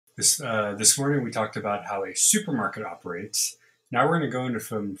This morning we talked about how a supermarket operates. Now we're going to go into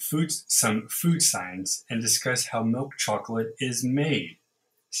some food science and discuss how milk chocolate is made.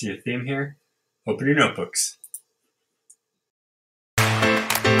 See a theme here? Open your notebooks.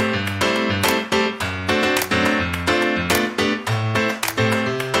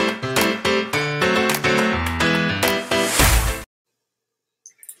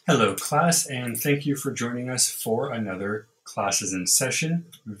 Hello class, and thank you for joining us for another Classes in Session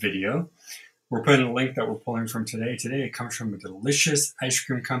video. We're putting a link that we're pulling from today. Today it comes from a delicious ice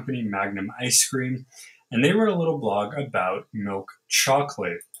cream company, Magnum Ice Cream, and they wrote a little blog about milk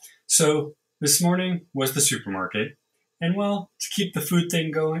chocolate. So this morning was the supermarket, and well, to keep the food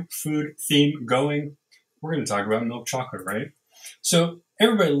theme going, we're going to talk about milk chocolate, right? So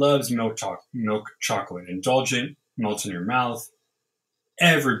everybody loves milk chocolate, indulgent, melts in your mouth.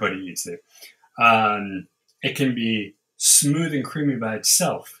 Everybody eats it. It can be smooth and creamy by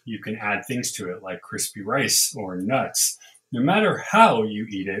itself. You can add things to it like crispy rice or nuts. No matter how you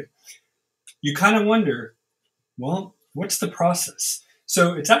eat it, you kind of wonder, well, what's the process?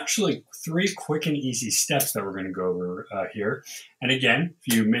 So it's actually 3 quick and easy steps that we're going to go over here. And again,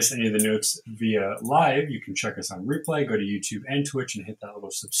 if you miss any of the notes via live, you can check us on replay, go to YouTube and Twitch and hit that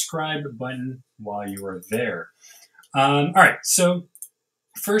little subscribe button while you are there. All right, so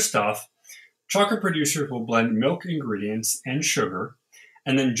first off, chocolate producers will blend milk ingredients and sugar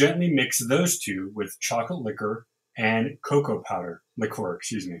and then gently mix those two with chocolate liquor and cocoa powder, liqueur.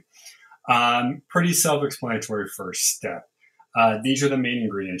 Pretty self-explanatory first step. These are the main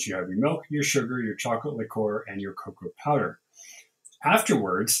ingredients. You have your milk, your sugar, your chocolate liqueur, and your cocoa powder.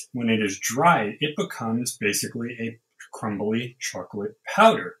 Afterwards, when it is dried, it becomes basically a crumbly chocolate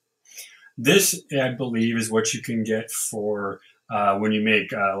powder. This, I believe, is what you can get for when you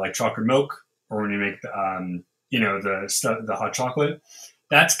make like chocolate milk, or when you make the hot chocolate.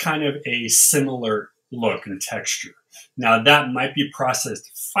 That's kind of a similar look and texture. Now that might be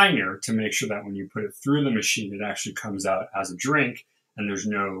processed finer to make sure that when you put it through the machine, it actually comes out as a drink and there's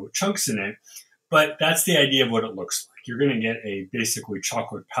no chunks in it. But that's the idea of what it looks like. You're going to get a basically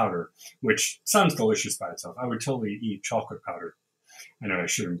chocolate powder, which sounds delicious by itself. I would totally eat chocolate powder. I know I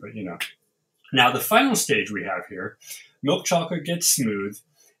shouldn't, but you know. Now the final stage we have here, milk chocolate gets smooth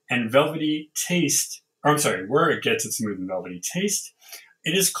and velvety taste, where it gets its smooth and velvety taste,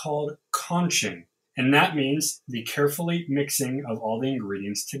 it is called conching. And that means the carefully mixing of all the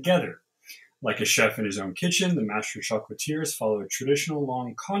ingredients together. Like a chef in his own kitchen, the master chocolatiers follow a traditional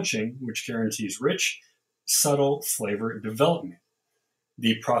long conching, which guarantees rich, subtle flavor development.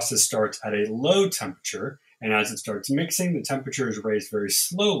 The process starts at a low temperature, and as it starts mixing, the temperature is raised very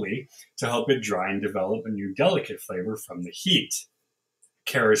slowly to help it dry and develop a new delicate flavor from the heat.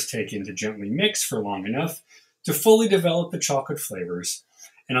 Care is taken to gently mix for long enough to fully develop the chocolate flavors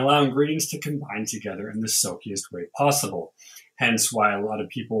and allow ingredients to combine together in the silkiest way possible. Hence why a lot of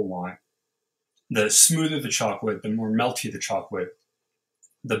people want the smoother the chocolate, the more melty the chocolate,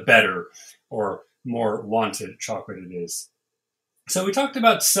 the better or more wanted chocolate it is. So we talked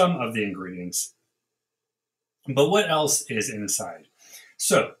about some of the ingredients, but what else is inside?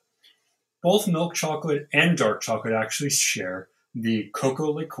 So both milk chocolate and dark chocolate actually share the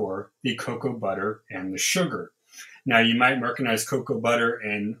cocoa liqueur, the cocoa butter, and the sugar. Now, you might recognize cocoa butter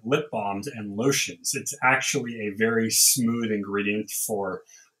in lip balms and lotions. It's actually a very smooth ingredient for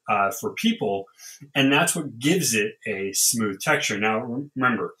people, and that's what gives it a smooth texture. Now,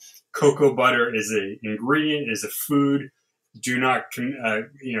 remember, cocoa butter is an ingredient, is a food. Do not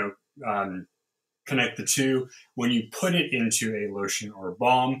connect the two. When you put it into a lotion or a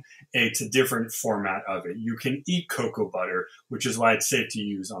balm, it's a different format of it. You can eat cocoa butter, which is why it's safe to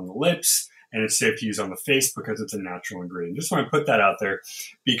use on the lips and it's safe to use on the face because it's a natural ingredient. Just want to put that out there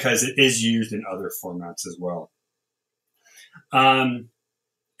because it is used in other formats as well. In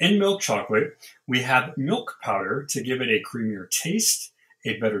milk chocolate, we have milk powder to give it a creamier taste,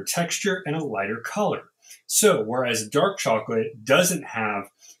 a better texture, and a lighter color. So whereas dark chocolate doesn't have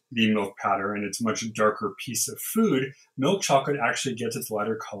the milk powder and it's a much darker piece of food, milk chocolate actually gets its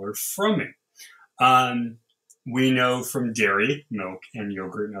lighter color from it. We know from dairy, milk, and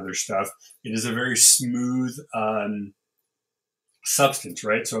yogurt and other stuff, it is a very smooth substance,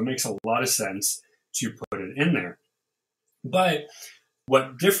 right? So it makes a lot of sense to put it in there. But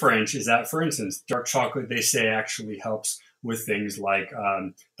what differentiates is that, for instance, dark chocolate, they say actually helps with things like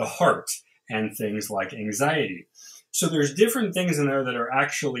the heart and things like anxiety. So there's different things in there that are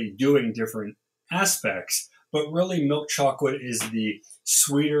actually doing different aspects, but really milk chocolate is the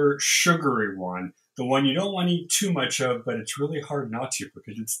sweeter, sugary one, the one you don't want to eat too much of, but it's really hard not to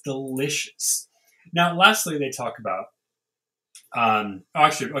because it's delicious. Now, lastly, they talk about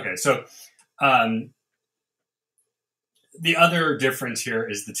Actually, okay. So um, the other difference here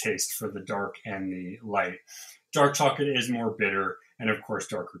is the taste for the dark and the light. Dark chocolate is more bitter and, of course,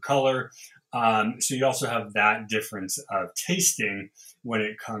 darker color. So you also have that difference of tasting when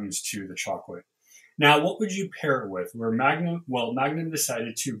it comes to the chocolate. Now, what would you pair it with? Magnum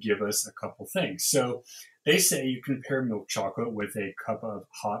decided to give us a couple things. So they say you can pair milk chocolate with a cup of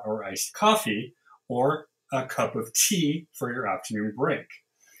hot or iced coffee or a cup of tea for your afternoon break.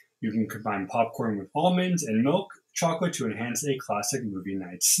 You can combine popcorn with almonds and milk chocolate to enhance a classic movie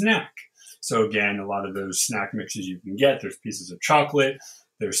night snack. So again, a lot of those snack mixes you can get, there's pieces of chocolate,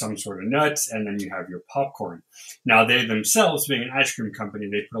 there's some sort of nuts, and then you have your popcorn. Now, they themselves, being an ice cream company,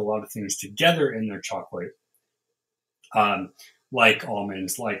 they put a lot of things together in their chocolate, like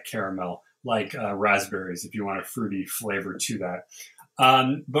almonds, like caramel, like raspberries, if you want a fruity flavor to that.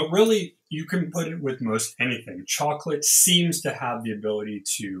 But really, you can put it with most anything. Chocolate seems to have the ability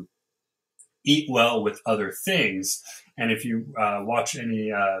to eat well with other things. And if you watch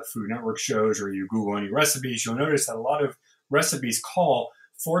any Food Network shows or you Google any recipes, you'll notice that a lot of recipes call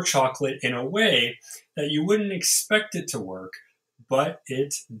for chocolate in a way that you wouldn't expect it to work, but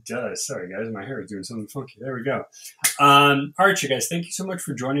it does. Sorry, guys, my hair is doing something funky. There we go. All right, you guys, thank you so much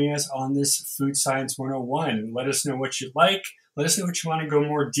for joining us on this Food Science 101. Let us know what you like. Let us know what you want to go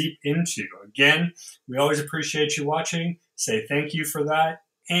more deep into. Again, we always appreciate you watching. Say thank you for that.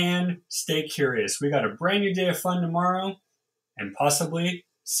 And stay curious. We got a brand new day of fun tomorrow and possibly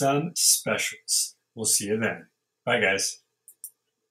some specials. We'll see you then. Bye, guys.